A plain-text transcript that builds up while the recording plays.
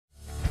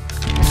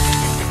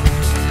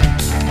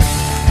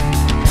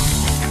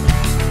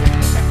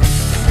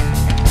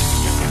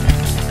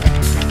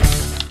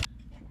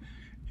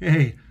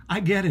I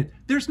get it.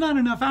 There's not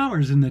enough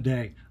hours in the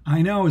day.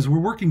 I know, as we're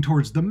working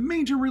towards the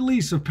major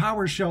release of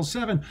PowerShell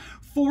 7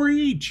 for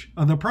each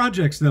of the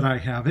projects that I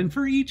have, and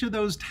for each of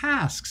those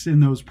tasks in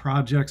those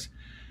projects,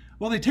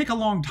 well, they take a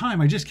long time.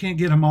 I just can't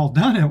get them all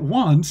done at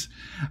once.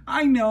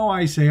 I know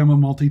I say I'm a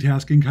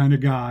multitasking kind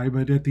of guy,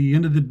 but at the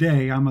end of the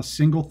day, I'm a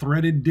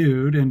single-threaded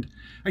dude, and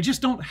I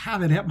just don't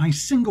have it at my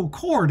single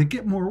core to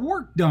get more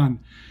work done.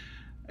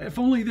 If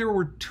only there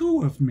were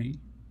two of me.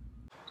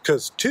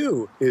 Because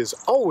two is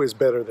always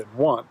better than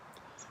one.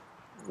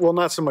 Well,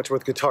 not so much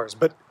with guitars,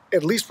 but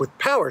at least with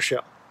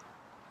PowerShell.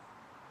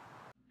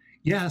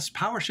 Yes,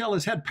 PowerShell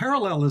has had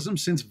parallelism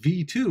since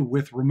V2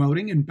 with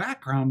remoting and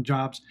background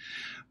jobs.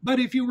 But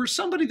if you were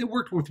somebody that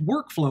worked with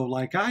workflow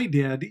like I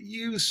did,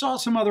 you saw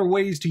some other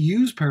ways to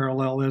use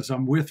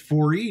parallelism with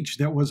Foreach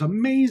that was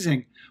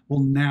amazing.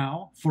 Well,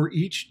 now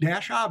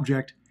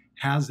Foreach-Object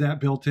has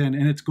that built in,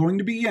 and it's going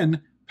to be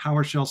in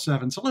PowerShell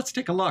 7. So let's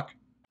take a look.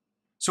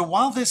 So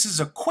while this is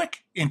a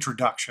quick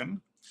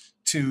introduction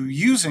to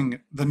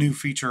using the new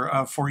feature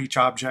of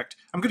Foreach-Object,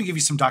 I'm going to give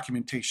you some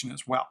documentation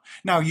as well.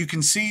 Now you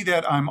can see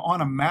that I'm on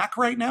a Mac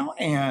right now,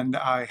 and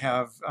I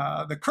have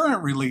the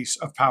current release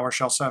of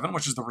PowerShell 7,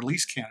 which is the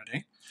release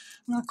candidate.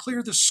 I'm going to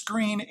clear the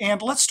screen,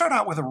 and let's start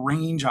out with a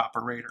range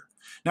operator.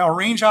 Now a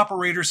range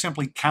operator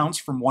simply counts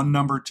from one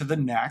number to the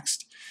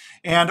next.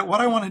 And what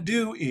I want to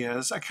do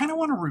is I kind of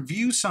want to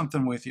review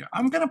something with you.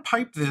 I'm going to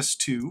pipe this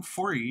to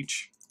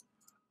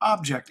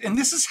Foreach-Object. And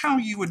this is how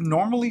you would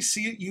normally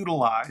see it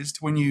utilized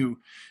when you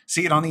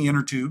see it on the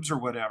inner tubes or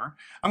whatever.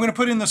 I'm going to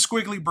put in the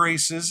squiggly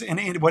braces, and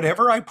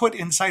whatever I put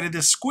inside of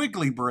this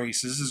squiggly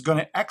braces is going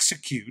to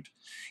execute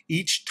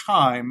each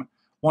time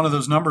one of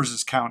those numbers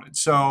is counted.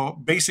 So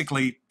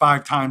basically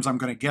 5 times I'm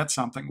going to get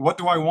something. What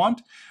do I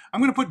want? I'm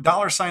going to put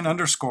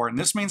 $_ and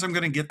this means I'm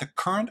going to get the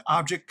current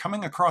object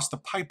coming across the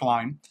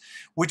pipeline,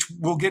 which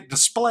will get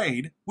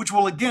displayed, which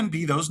will again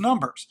be those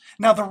numbers.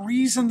 Now the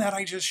reason that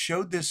I just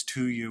showed this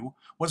to you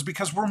was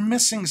because we're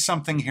missing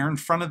something here in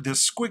front of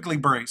this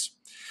squiggly brace.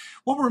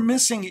 What we're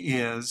missing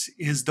is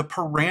the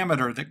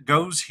parameter that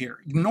goes here.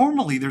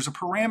 Normally there's a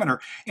parameter,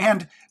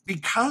 and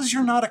because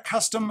you're not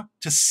accustomed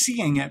to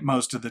seeing it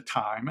most of the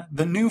time,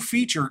 the new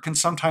feature can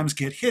sometimes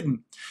get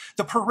hidden.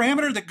 The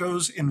parameter that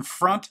goes in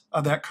front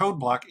of that code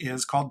block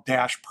is called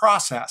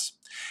 -process.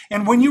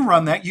 And when you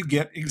run that, you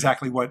get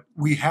exactly what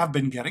we have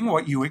been getting,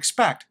 what you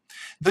expect.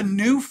 The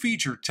new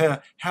feature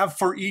to have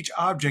for each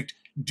object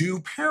do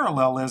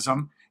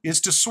parallelism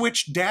is to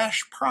switch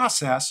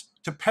 -process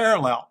to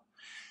parallel.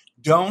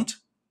 Don't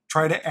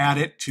try to add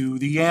it to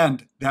the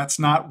end. That's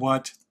not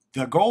what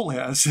the goal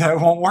is. It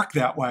won't work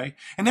that way.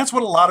 And that's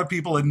what a lot of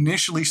people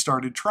initially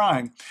started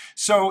trying.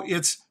 So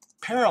it's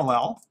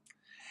parallel.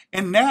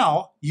 And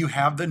now you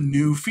have the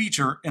new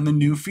feature, and the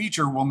new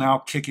feature will now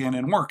kick in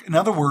and work. In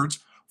other words,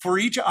 for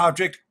each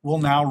object will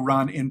now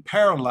run in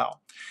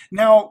parallel.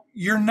 Now,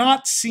 you're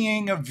not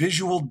seeing a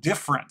visual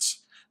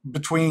difference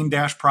between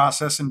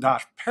 -process and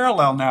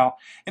 -parallel now,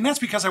 and that's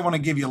because I want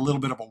to give you a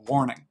little bit of a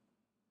warning.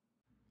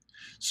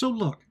 So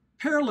look,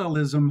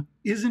 parallelism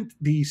isn't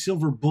the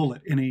silver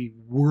bullet in a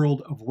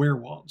world of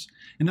werewolves.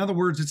 In other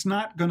words, it's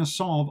not going to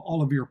solve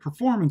all of your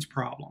performance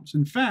problems.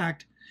 In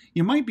fact,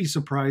 you might be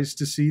surprised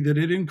to see that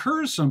it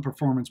incurs some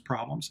performance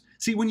problems.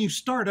 See, when you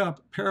start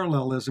up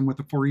parallelism with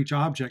the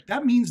Foreach-Object,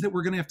 that means that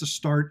we're going to have to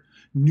start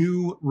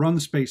new run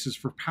spaces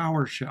for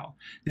PowerShell.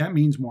 That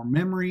means more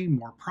memory,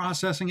 more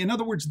processing. In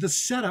other words, the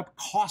setup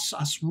costs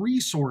us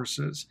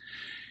resources.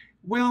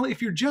 Well,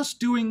 if you're just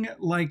doing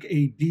like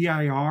a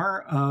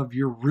DIR of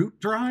your root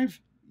drive,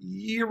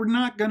 you're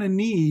not going to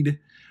need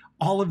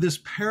all of this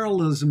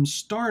parallelism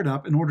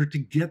startup in order to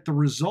get the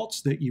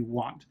results that you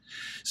want.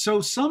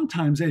 So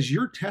sometimes as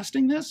you're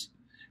testing this,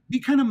 be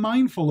kind of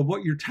mindful of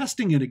what you're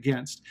testing it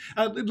against.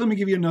 Let me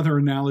give you another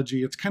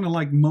analogy. It's kind of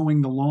like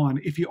mowing the lawn.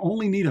 If you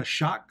only need a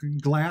shot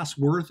glass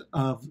worth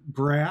of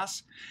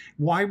grass,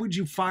 why would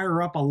you fire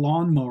up a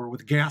lawnmower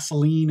with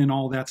gasoline and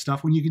all that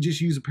stuff when you could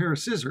just use a pair of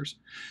scissors?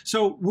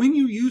 So when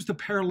you use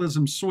the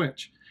parallelism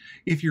switch,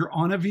 if you're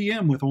on a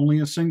VM with only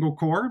a single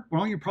core,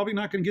 well, you're probably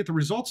not going to get the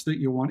results that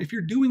you want. If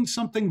you're doing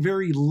something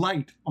very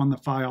light on the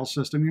file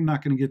system, you're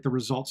not going to get the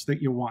results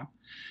that you want.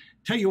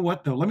 Tell you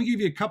what, though, let me give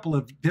you a couple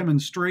of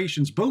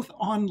demonstrations, both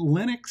on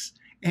Linux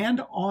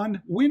and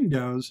on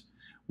Windows,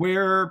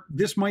 where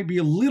this might be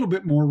a little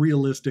bit more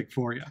realistic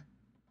for you.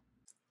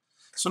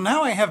 So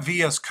now I have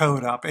VS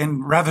Code up,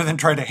 and rather than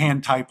try to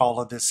hand type all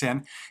of this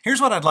in,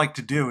 here's what I'd like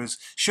to do is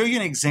show you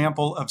an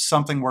example of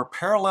something where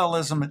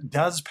parallelism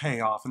does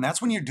pay off, and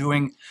that's when you're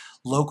doing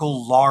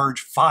local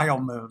large file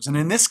moves. And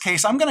in this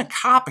case, I'm going to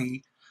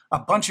copy a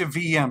bunch of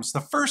VMs.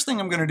 The first thing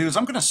I'm going to do is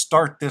I'm going to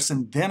start this,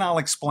 and then I'll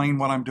explain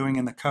what I'm doing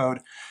in the code.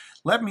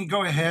 Let me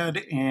go ahead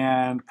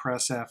and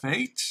press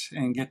F8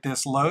 and get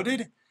this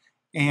loaded.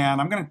 And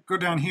I'm going to go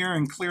down here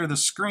and clear the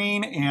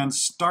screen and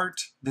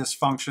start this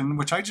function,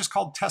 which I just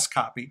called test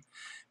copy.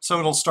 So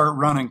it'll start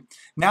running.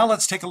 Now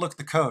let's take a look at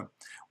the code.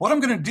 What I'm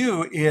going to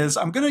do is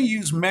I'm going to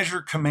use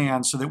measure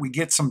command so that we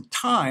get some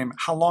time,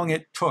 how long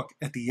it took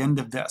at the end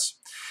of this.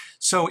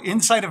 So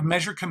inside of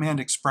measure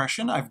command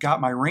expression, I've got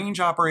my range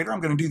operator.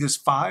 I'm going to do this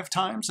 5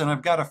 times, and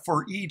I've got a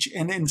for each,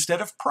 and instead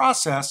of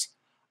process,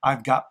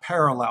 I've got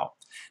parallel.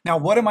 Now,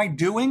 what am I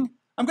doing?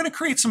 I'm going to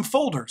create some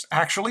folders,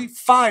 actually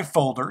 5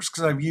 folders,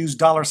 because I've used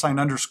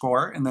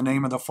 $_ in the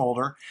name of the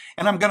folder,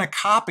 and I'm going to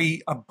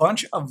copy a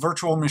bunch of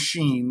virtual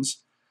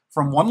machines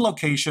from one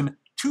location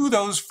to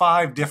those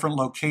 5 different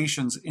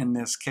locations in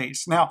this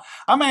case. Now,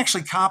 I'm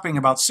actually copying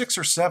about 6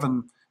 or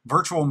 7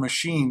 virtual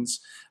machines,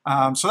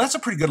 so that's a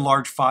pretty good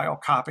large file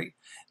copy.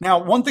 Now,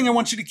 one thing I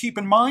want you to keep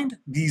in mind,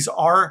 these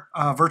are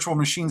virtual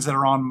machines that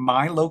are on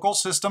my local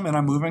system, and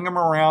I'm moving them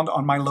around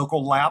on my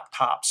local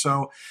laptop.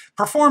 So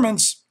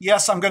performance,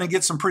 yes, I'm going to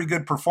get some pretty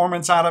good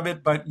performance out of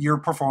it, but your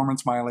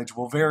performance mileage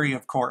will vary,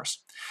 of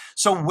course.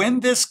 So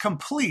when this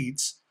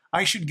completes,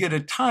 I should get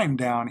a time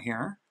down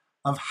here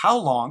of how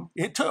long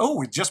it took.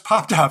 Oh, it just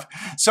popped up.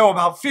 So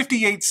about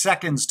 58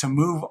 seconds to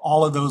move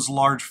all of those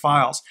large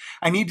files.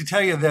 I need to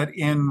tell you that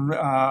in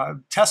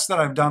tests that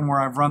I've done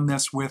where I've run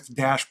this with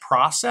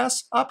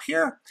 -process up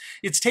here,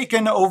 it's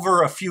taken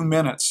over a few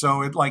minutes.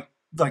 So it like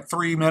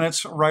 3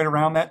 minutes right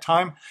around that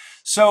time.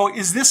 So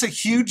is this a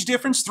huge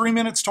difference, 3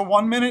 minutes to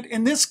 1 minute?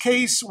 In this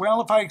case,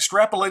 well, if I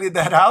extrapolated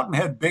that out and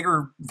had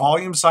bigger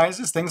volume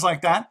sizes, things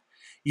like that,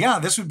 yeah,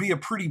 this would be a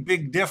pretty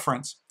big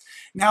difference.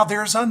 Now,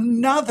 there's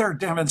another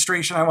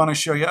demonstration I want to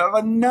show you of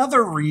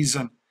another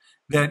reason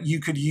that you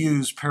could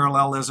use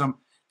parallelism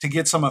to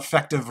get some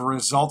effective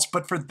results.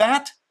 But for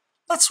that,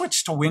 let's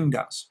switch to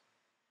Windows.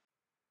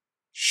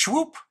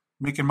 Swoop,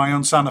 making my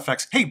own sound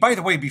effects. Hey, by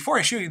the way, before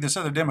I show you this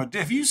other demo,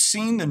 have you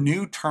seen the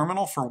new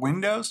terminal for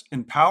Windows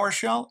in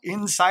PowerShell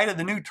inside of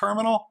the new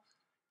terminal?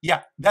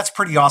 Yeah, that's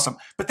pretty awesome,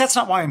 but that's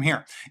not why I'm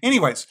here.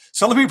 Anyways,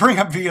 so let me bring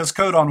up VS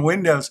Code on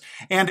Windows.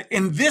 And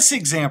in this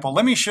example,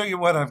 let me show you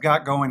what I've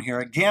got going here.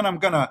 Again, I'm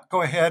going to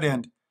go ahead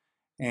and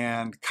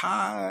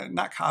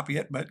not copy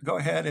it, but go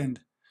ahead and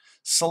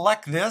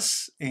select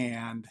this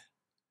and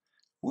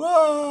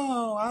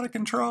whoa, out of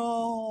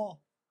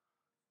control.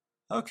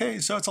 Okay,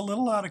 so it's a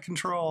little out of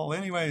control.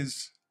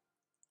 Anyways,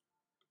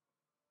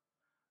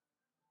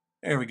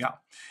 there we go.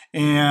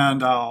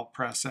 And I'll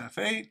press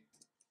F8.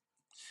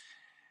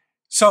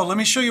 So let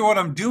me show you what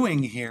I'm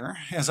doing here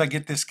as I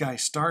get this guy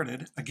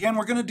started. Again,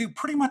 we're going to do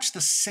pretty much the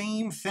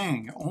same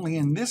thing, only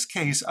in this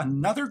case,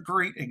 another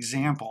great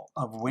example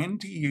of when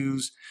to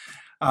use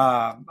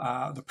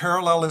the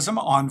parallelism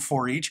on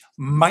for each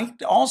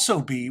might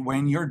also be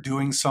when you're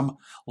doing some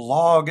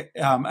log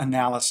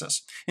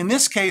analysis. In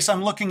this case,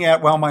 I'm looking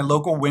at, well, my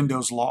local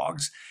Windows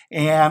logs,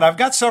 and I've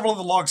got several of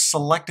the logs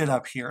selected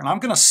up here, and I'm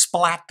going to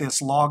splat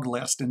this log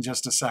list in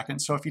just a second.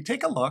 So if you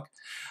take a look,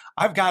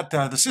 I've got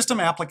the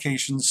system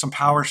applications, some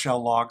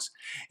PowerShell logs,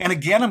 and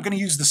again, I'm going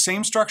to use the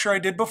same structure I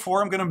did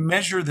before. I'm going to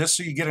measure this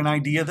so you get an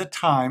idea of the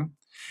time.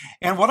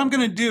 And what I'm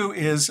going to do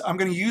is I'm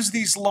going to use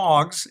these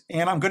logs,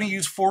 and I'm going to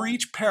use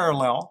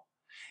Foreach-Parallel,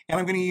 and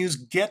I'm going to use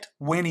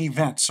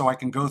get_when_event so I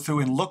can go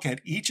through and look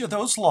at each of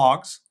those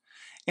logs.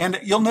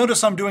 And you'll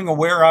notice I'm doing a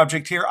where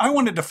object here. I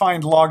wanted to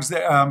find logs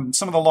that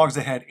some of the logs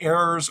that had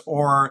errors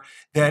or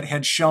that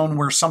had shown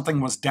where something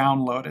was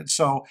downloaded.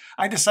 So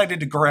I decided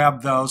to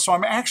grab those. So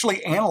I'm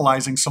actually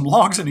analyzing some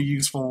logs in a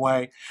useful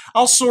way.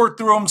 I'll sort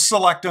through them,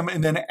 select them,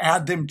 and then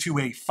add them to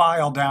a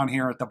file down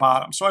here at the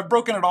bottom. So I've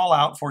broken it all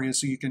out for you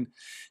so you can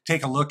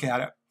take a look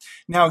at it.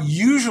 Now,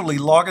 usually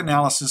log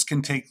analysis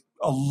can take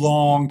a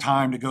long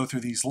time to go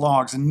through these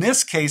logs. In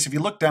this case, if you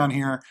look down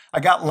here, I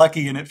got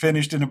lucky and it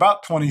finished in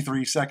about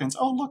 23 seconds.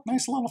 Oh, look,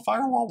 nice little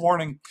firewall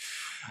warning.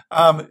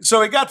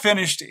 So it got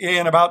finished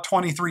in about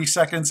 23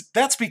 seconds.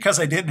 That's because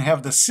I didn't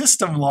have the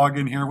system log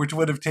in here, which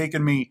would have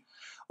taken me,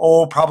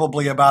 oh,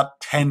 probably about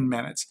 10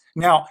 minutes.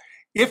 Now,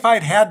 if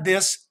I'd had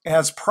this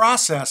as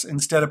process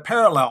instead of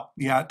parallel,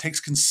 yeah, it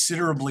takes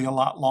considerably a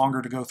lot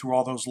longer to go through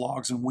all those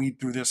logs and weed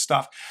through this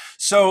stuff.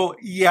 So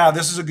yeah,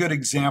 this is a good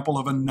example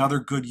of another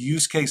good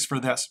use case for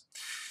this.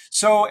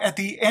 So at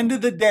the end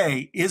of the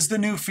day, is the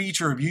new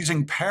feature of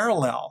using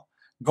parallel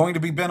going to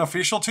be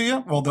beneficial to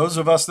you? Well, those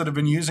of us that have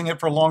been using it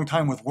for a long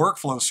time with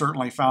workflow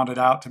certainly found it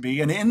out to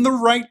be, and in the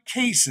right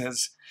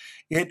cases,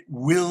 it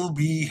will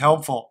be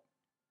helpful.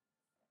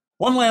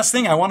 One last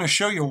thing I want to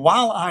show you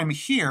while I'm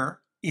here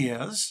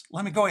is,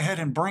 let me go ahead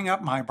and bring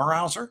up my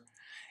browser,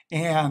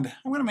 and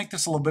I'm going to make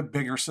this a little bit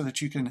bigger so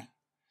that you can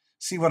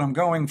see what I'm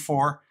going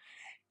for.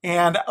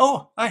 And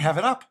oh, I have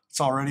it up. It's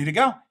all ready to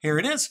go. Here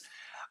it is.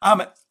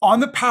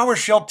 On the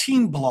PowerShell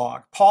team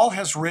blog, Paul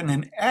has written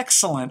an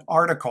excellent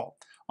article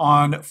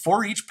on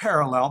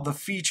Foreach-Parallel, the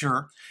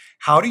feature,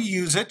 how to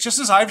use it, just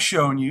as I've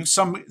shown you,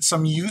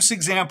 some use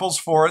examples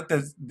for it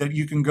that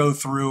you can go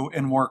through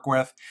and work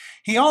with.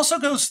 He also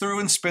goes through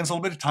and spends a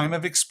little bit of time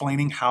of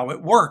explaining how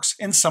it works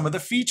and some of the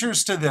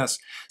features to this.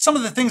 Some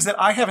of the things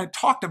that I haven't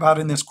talked about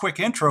in this quick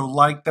intro,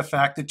 like the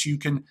fact that you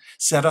can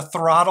set a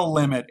throttle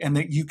limit and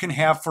that you can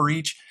have for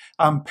each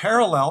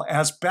parallel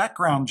as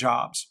background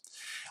jobs.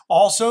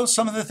 Also,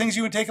 some of the things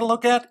you would take a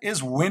look at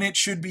is when it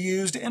should be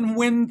used and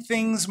when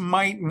things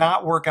might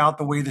not work out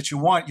the way that you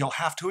want. You'll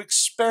have to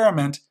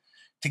experiment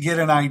to get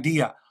an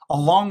idea.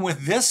 Along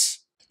with this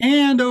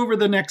And over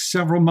the next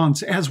several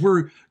months, as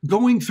we're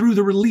going through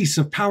the release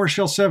of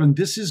PowerShell 7,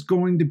 this is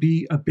going to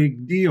be a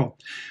big deal.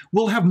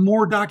 We'll have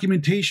more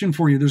documentation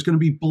for you. There's going to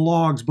be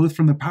blogs, both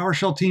from the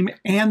PowerShell team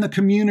and the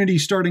community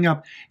starting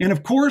up. And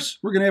of course,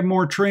 we're going to have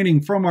more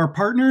training from our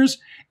partners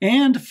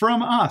and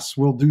from us.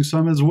 We'll do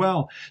some as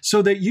well,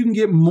 so that you can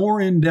get more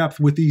in depth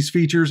with these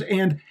features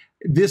and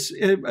this,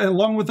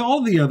 along with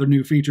all the other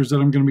new features that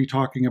I'm going to be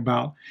talking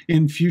about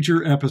in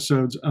future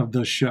episodes of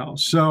the show.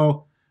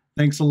 So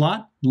thanks a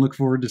lot, and look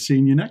forward to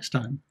seeing you next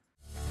time.